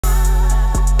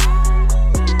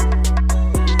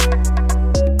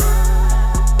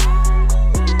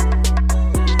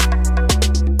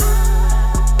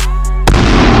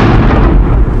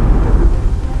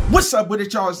What's up with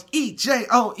it, y'all? It's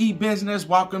EJOE Business.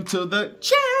 Welcome to the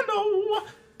channel.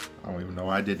 I don't even know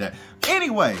why I did that.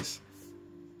 Anyways,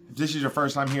 if this is your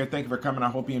first time here, thank you for coming. I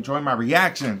hope you enjoy my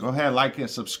reaction. Go ahead, like and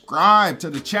subscribe to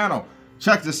the channel.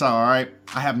 Check this out, all right?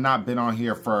 I have not been on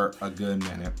here for a good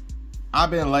minute.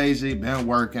 I've been lazy, been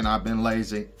working, I've been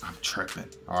lazy. I'm tripping,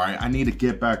 all right? I need to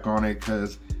get back on it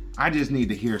because I just need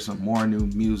to hear some more new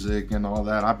music and all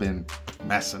that. I've been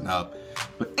messing up.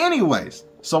 But anyways,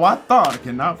 so I thought, I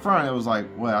cannot front, it was like,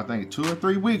 well, I think 2 or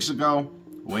 3 weeks ago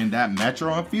when that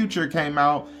Metro and Future came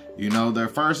out, you know, their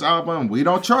first album, We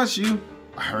Don't Trust You,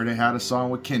 I heard it had a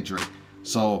song with Kendrick.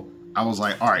 So I was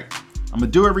like, all right, I'm gonna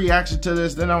do a reaction to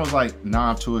this. Then I was like, nah,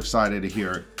 I'm too excited to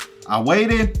hear it. I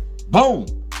waited, boom,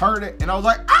 heard it, and I was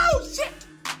like, oh shit.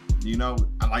 You know,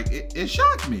 it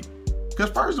shocked me. Because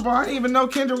first of all, I didn't even know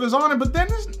Kendrick was on it, but then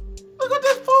look what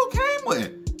this fool came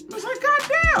with. I was like,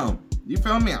 goddamn. You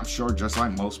feel me? I'm sure just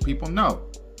like most people know.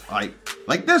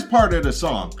 Like this part of the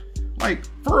song. Like,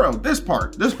 for real, this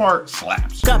part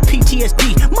slaps. Got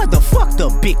PTSD, motherfuck the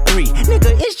big three.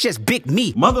 Nigga, it's just big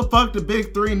me. Motherfuck the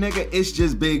big three, nigga, it's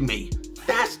just big me.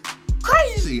 That's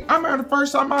crazy. I remember the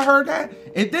first time I heard that.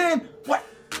 And then, what?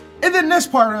 And then this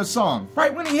part of the song,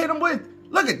 right when he hit him with,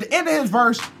 look at the end of his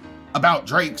verse about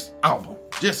Drake's album.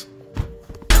 Just.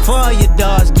 For all your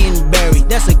dogs getting buried,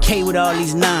 that's a K with all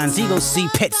these nines. He gon' see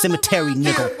Pet Cemetery,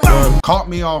 nigga. Caught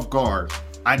me off guard.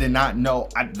 I did not know.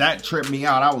 That tripped me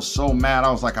out. I was so mad. I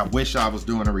was like, I wish I was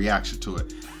doing a reaction to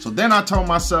it. So then I told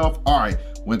myself, all right,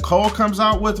 when Cole comes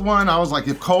out with one, I was like,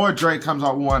 if Cole or Drake comes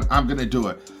out with one, I'm going to do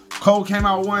it. Cole came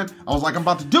out with one. I was like, I'm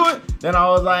about to do it. Then I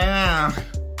was like,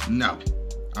 no,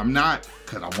 I'm not.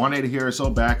 Because I wanted to hear it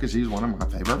so bad because he's one of my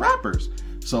favorite rappers.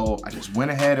 So I just went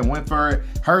ahead and went for it,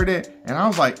 heard it, and I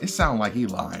was like, it sounded like he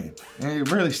lying. And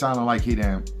it really sounded like he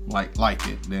didn't like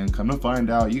it. Then come to find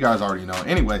out, you guys already know.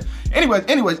 Anyways,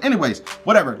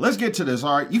 whatever. Let's get to this,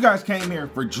 all right? You guys came here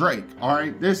for Drake, all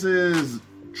right? This is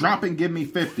Drop and Give Me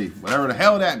 50, whatever the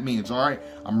hell that means, all right?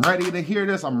 I'm ready to hear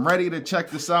this. I'm ready to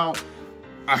check this out.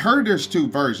 I heard there's 2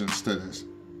 versions to this.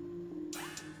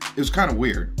 It was kind of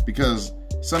weird because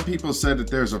some people said that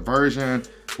there's a version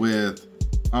with,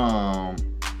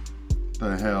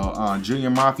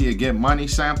 Junior Mafia Get Money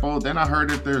sample. Then I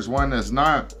heard that there's one that's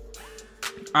not.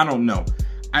 I don't know.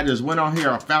 I just went on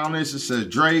here. I found this. It says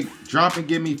Drake, Drop and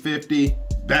Give Me 50,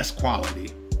 best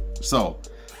quality. So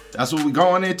that's what we're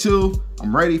going into.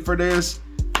 I'm ready for this.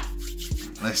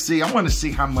 Let's see. I want to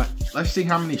see how much. Let's see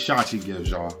how many shots he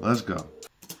gives y'all. Let's go.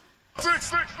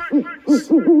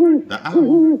 The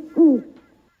album.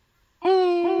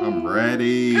 I'm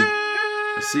ready.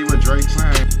 Let's see what Drake's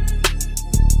saying.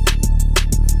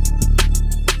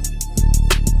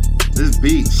 This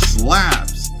beat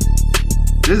slaps.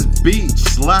 This beat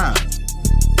slaps.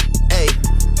 Hey,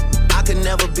 I could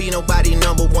never be nobody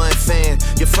 #1 fan.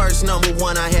 Your first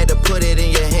 #1, I had to put it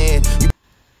in your hand.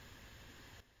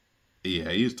 Yeah,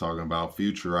 he's talking about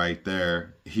Future right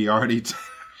there. He already.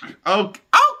 Okay.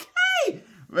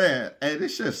 Man, hey,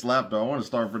 this shit slapped though. I want to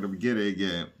start from the beginning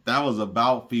again. That was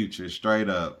about Future, straight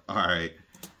up. All right.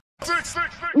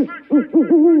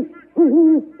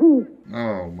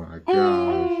 Oh my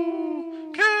gosh.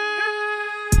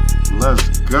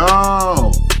 Let's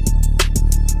go.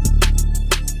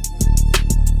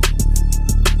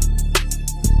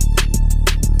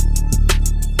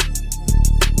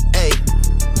 Hey,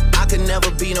 I could never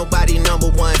be nobody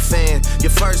 #1 fan. Your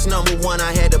first #1,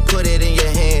 I had to put it in your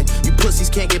hand. You pussies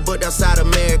can't get booked outside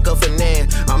America for nan.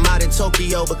 I'm out in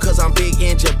Tokyo because I'm big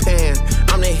in Japan.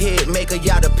 I'm the hit maker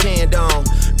y'all depend on.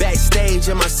 Backstage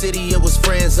in my city, it was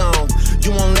friend zone.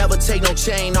 You won't never take no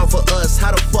chain off of us.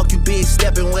 How the fuck you big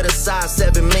stepping with a size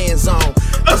 7 man's on?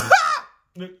 Oh,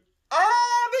 he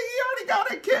already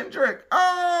got a Kendrick.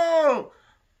 Oh,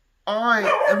 all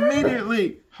right,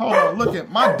 immediately. Hold on, look at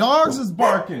my dogs is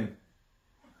barking.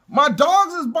 My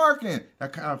dogs is barking.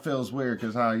 That kind of feels weird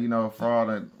because how, you know, for all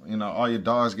the, you know, all your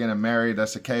dogs getting married,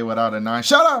 that's a K without a 9.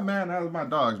 Shut up, man. That was my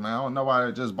dogs, man. I don't know why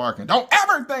they're just barking. Don't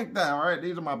ever think that, all right?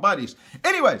 These are my buddies.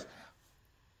 Anyways,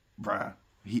 bruh,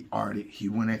 he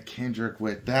went at Kendrick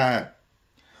with that.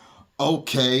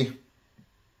 Okay.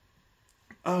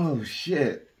 Oh,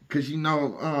 shit. Because, you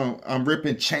know, I'm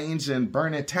ripping chains and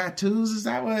burning tattoos. Is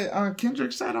that what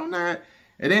Kendrick said on that?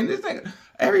 And then this thing,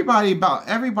 everybody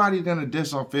gonna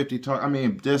diss on 50.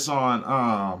 Diss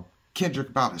on Kendrick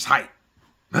about his height.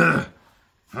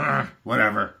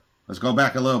 Whatever. Let's go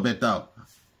back a little bit though.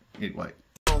 Anyway.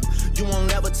 You won't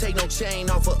never take no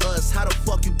chain off of us. How the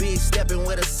fuck you big stepping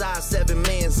with a size 7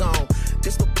 man's on?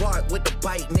 This the part with the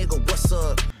bite, nigga. What's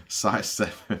up? Size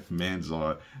 7 man's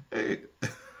on. Hey.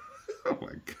 Oh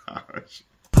my gosh.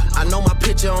 I know my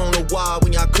picture on the wall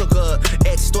when y'all cook up.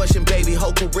 Extortion, baby,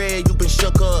 whole career you been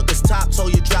shook up. Cause top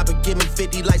told you drop it, give me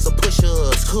 50 like some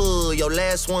push-ups. Hood, your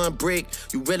last one brick,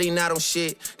 you really not on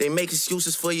shit. They make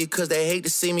excuses for you cause they hate to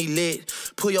see me lit.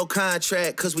 Pull your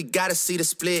contract cause we gotta see the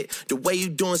split. The way you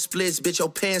doing splits, bitch, your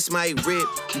pants might rip.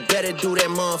 You better do that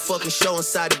motherfucking show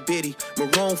inside the bitty.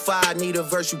 Maroon 5 need a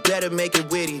verse, you better make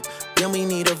it witty. Then we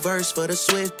need a verse for the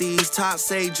Swifties. Top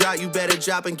say drop, you better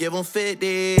drop and give them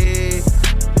 50.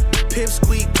 Pip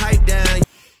squeak, pipe down.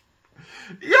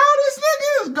 Yo, this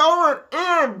nigga is going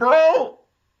in, bro.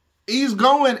 He's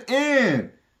going in.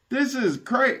 This is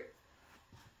crazy.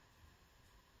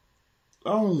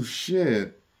 Oh,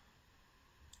 shit.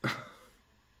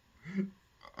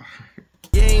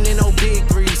 You ain't in no big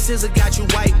grease. Scissor got you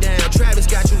wiped down. Travis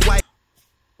got you wiped.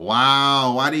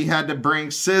 Wow, why do you have to bring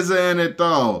SZA in it,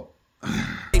 though?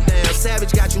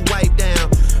 Savage got you wiped down.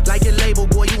 Like your label,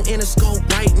 boy, you in a scope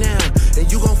right now.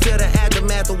 And you gon' feel the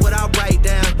aftermath of what I write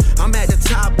down. I'm at the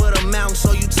top of the mountain,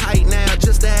 so you tight now.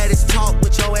 Just to have this talk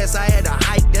with your ass, I had to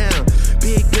hike down.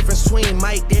 Big difference between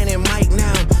Mike then and Mike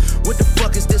now. What the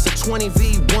fuck is this, a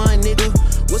 20v1,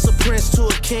 nigga? What's a prince to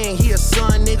a king? He a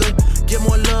son, nigga. Get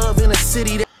more love in a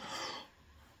city that...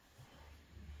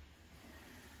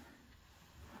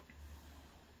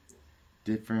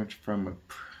 Different from a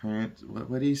prince.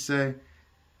 What did he say?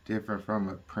 Different from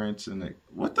a prince and a...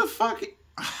 What the fuck?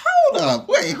 Hold up.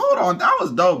 Wait, hold on. That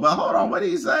was dope, but hold on. What did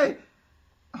he say?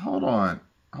 Hold on.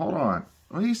 Hold on.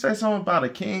 What did he say? Something about a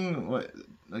king? What?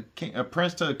 A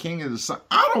prince to a king is a son?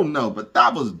 I don't know, but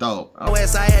that was dope. I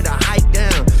had to hike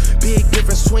down. Big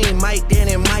difference between Mike then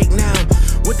and Mike now.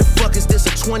 What the fuck is this, a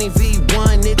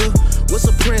 20v1, nigga? What's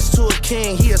a prince to a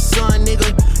king? He a son,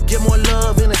 nigga. Get more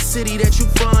love in a city that you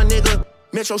from, nigga.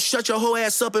 Metro, shut your whole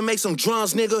ass up and make some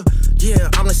drums, nigga. Yeah,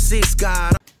 I'm the sixth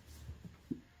god.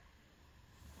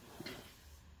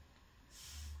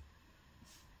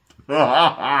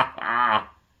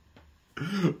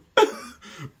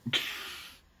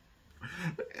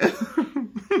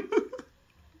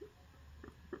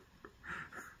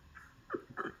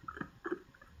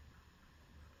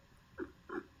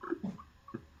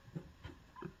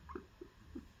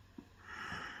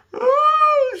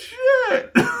 Oh,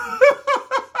 shit.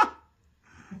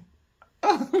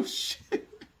 Oh, shit.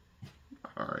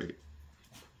 All right.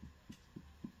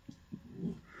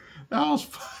 That was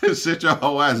fun. Sit your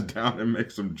whole ass down and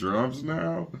make some drums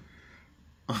now.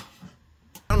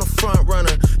 I'm the front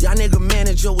runner. Y'all nigga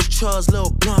manager was Charles'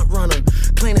 little blunt runner.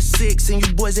 Clean a 6 and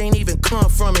you boys ain't even come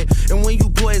from it. And when you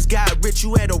boys got rich,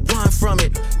 you had to run from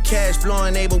it. Cash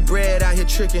blowing, able bread out here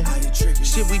tricking.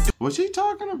 Shit we do. What's he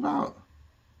talking about?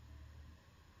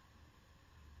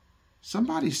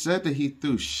 Somebody said that he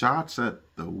threw shots at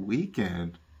the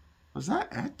Weeknd. Was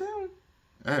that at them?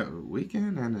 At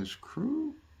Weeknd and his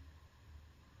crew?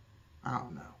 I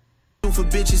don't know. For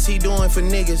bitches, he doing for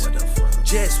niggas.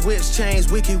 Jets, whips,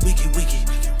 chains, wiki.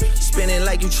 Spinning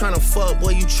like you tryna fuck,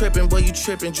 boy, you tripping.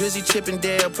 Drizzy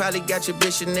Chippendale, probably got your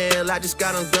bitch Chanel. I just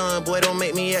got them done, boy, don't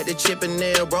make me at the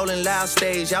Chippendale. Rolling loud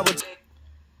stage, I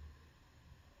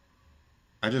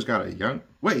just got a young...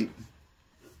 Wait.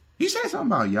 You said something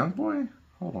about young boy?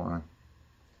 Hold on.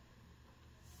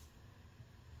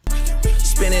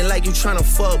 Spinning like you tryna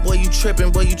fuck, boy, you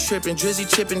tripping. Drizzy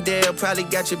Chippendale, probably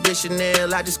got your bitch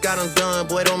Chanel. I just got them done,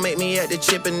 boy, don't make me at the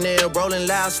Chippendale. Rolling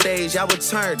loud stage, I would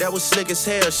turn, that was slick as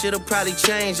hell. Shit'll probably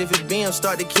change if it BM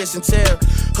start to kiss and tell.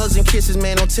 Hugs and kisses,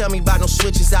 man, don't tell me about no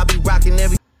switches. I be rocking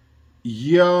every...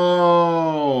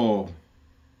 Yo.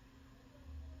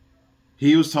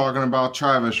 He was talking about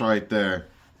Travis right there.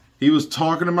 He was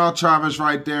talking about Travis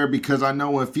right there because I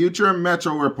know when Future and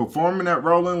Metro were performing at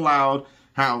Rolling Loud,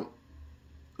 how...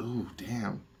 Ooh,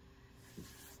 damn.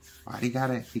 Why he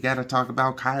gotta talk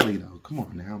about Kylie though? Come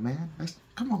on now, man.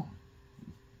 Come on.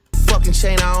 Fucking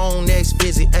chain I own next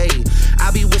visit, ayy. I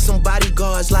be with some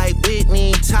bodyguards like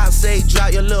Whitney. Top say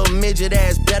drop your little midget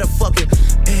ass, better fucking,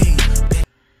 ayy.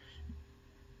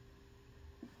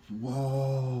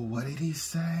 Whoa, what did he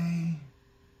say?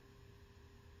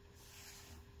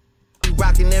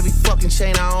 Rocking every fucking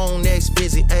chain I own next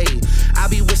visit, ayy. I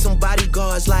be with some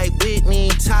bodyguards like Whitney.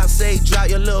 Top say drop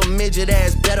your little midget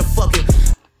ass, better fucking.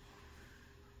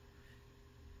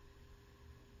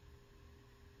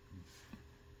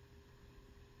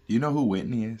 You know who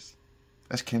Whitney is?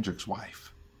 That's Kendrick's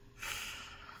wife.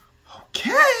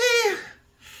 Okay.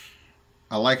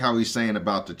 I like how he's saying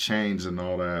about the chains and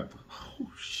all that. Oh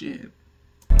shit.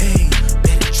 Hey,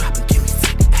 better drop and give me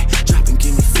 50. Ay, drop and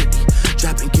give me 50.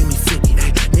 Drop and give me 50.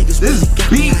 Ay, niggas this really got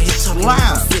beat me out here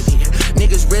slaps. 50.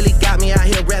 Niggas really got me out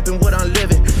here rapping what I'm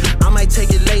living. I might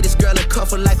take your latest girl and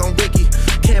cuff her like I'm Ricky.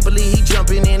 Can't believe he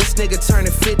jumping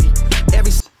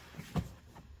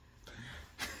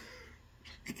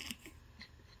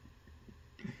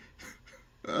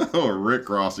Oh, Rick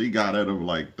Ross, he got at him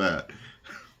like that.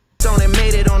 On and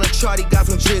made it on a chart he got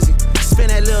from Drizzy. Spend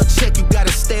that little check, you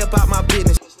gotta stay up out my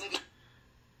business.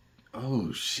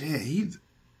 Oh shit, he's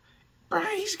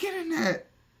getting that.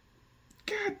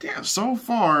 Goddamn, so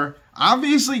far,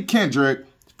 obviously Kendrick,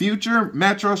 Future,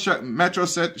 Metro shut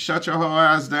your whole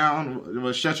ass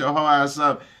down, shut your whole ass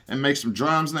up and make some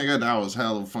drums, nigga. That was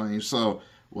hella funny. So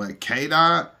what,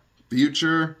 K-Dot,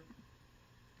 Future,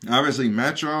 obviously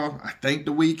Metro, I think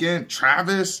The Weeknd,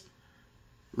 Travis,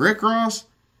 Rick Ross.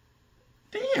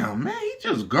 Damn, man, he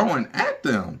just going at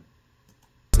them.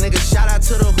 Nigga, shout out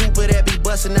to the hooper that be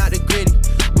busting out the gritty.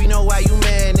 We know why you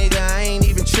mad, nigga. I ain't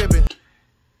even tripping.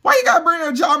 Why you gotta bring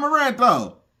up John Morant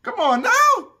though? Come on now.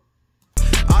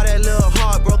 All that little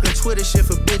heartbroken Twitter shit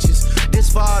for bitches.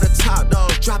 This for all the top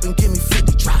dogs. Drop and give me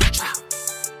 50. Drop.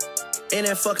 In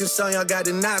that fucking song, y'all got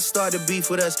to not start the beef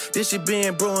with us. This shit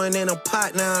been brewing in a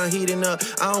pot, now I'm heating up.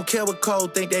 I don't care what Cole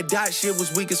think, that dot shit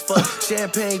was weak as fuck.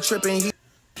 Champagne tripping.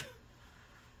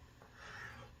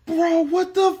 Bro,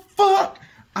 what the fuck?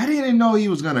 I didn't know he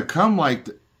was gonna come like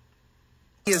that.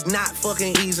 Is not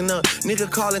fucking easing up. Nigga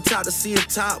calling top to see if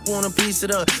top want a piece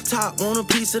of the top, want a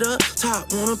piece of the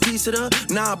top, want a piece of the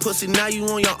nah, pussy, now you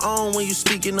on your own when you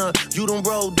speaking up. You don't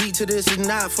roll deep to this, and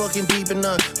not fucking deep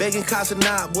enough. Begging cops or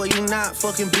not, boy, you not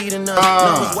fucking beating up.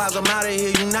 Numbers wise, I'm out of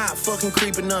here, you not fucking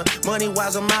creeping up. Money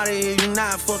wise, I'm out of here, you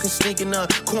not fucking sneaking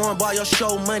up. Cornball, your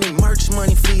show money, merch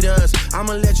money, feed us.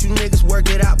 I'ma let you niggas work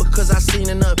it out because I seen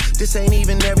enough. This ain't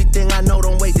even everything I know,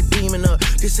 don't wait the demon up.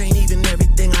 This ain't even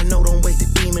everything I know, don't wait the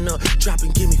demon up. Drop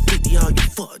and give me 50, all you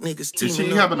fuck niggas teaming up. Is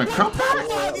he having a comeback?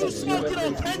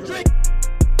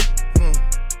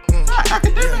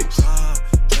 Academics.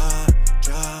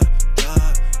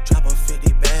 Drop a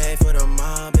 50 bag for the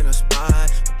mob in a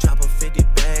spot. Drop a 50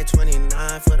 bag,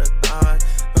 29 for the thought.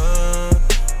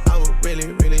 I was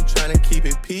really trying to keep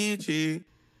it PG.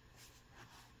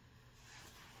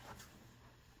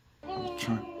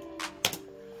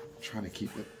 Trying to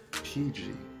keep it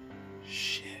PG.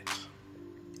 Shit.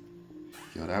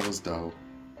 Yo, that was dope.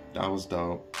 That was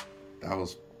dope. That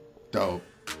was dope.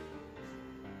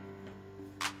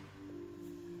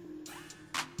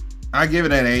 I give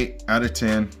it an 8 out of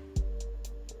 10.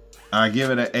 I give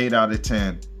it an 8 out of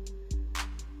 10.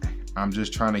 I'm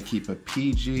just trying to keep it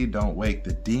PG. Don't wake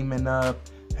the demon up.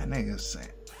 That nigga's saying,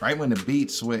 right when the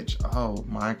beat switch, oh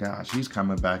my gosh, he's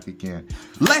coming back again.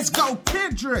 Let's go,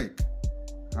 Kendrick.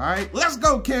 All right, let's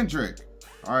go, Kendrick.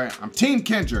 All right, I'm Team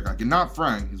Kendrick. I cannot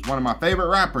front. He's one of my favorite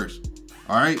rappers.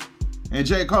 All right, and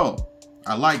J. Cole.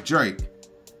 I like Drake,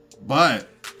 but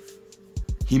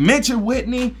he mentioned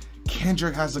Whitney.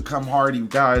 Kendrick has to come hard, you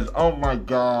guys. Oh my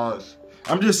gosh.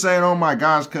 I'm just saying, oh my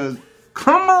gosh, because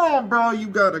come on, bro, you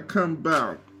gotta come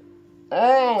back.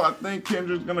 Oh, I think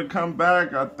Kendrick's gonna come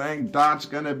back. I think Dot's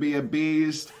gonna be a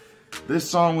beast. This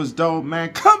song was dope, man.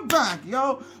 Come back,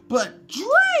 yo. But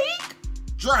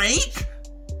Drake,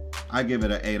 I give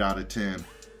it an 8 out of 10.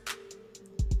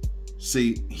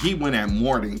 See, he went at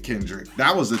more than Kendrick.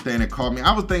 That was the thing that caught me.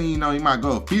 I was thinking, you know, he might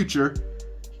go Future.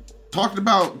 Talked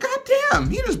about, goddamn,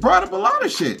 he just brought up a lot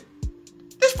of shit.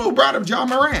 This fool brought up John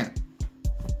Morant.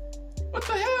 What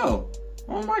the hell?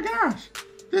 Oh my gosh.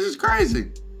 This is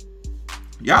crazy.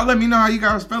 Y'all let me know how you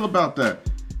guys feel about that.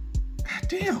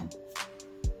 Goddamn.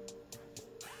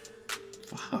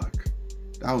 Fuck.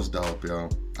 That was dope, yo.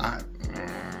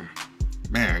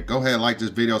 Man, go ahead and like this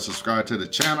video, subscribe to the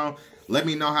channel. Let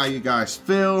me know how you guys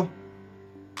feel.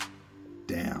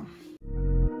 Damn.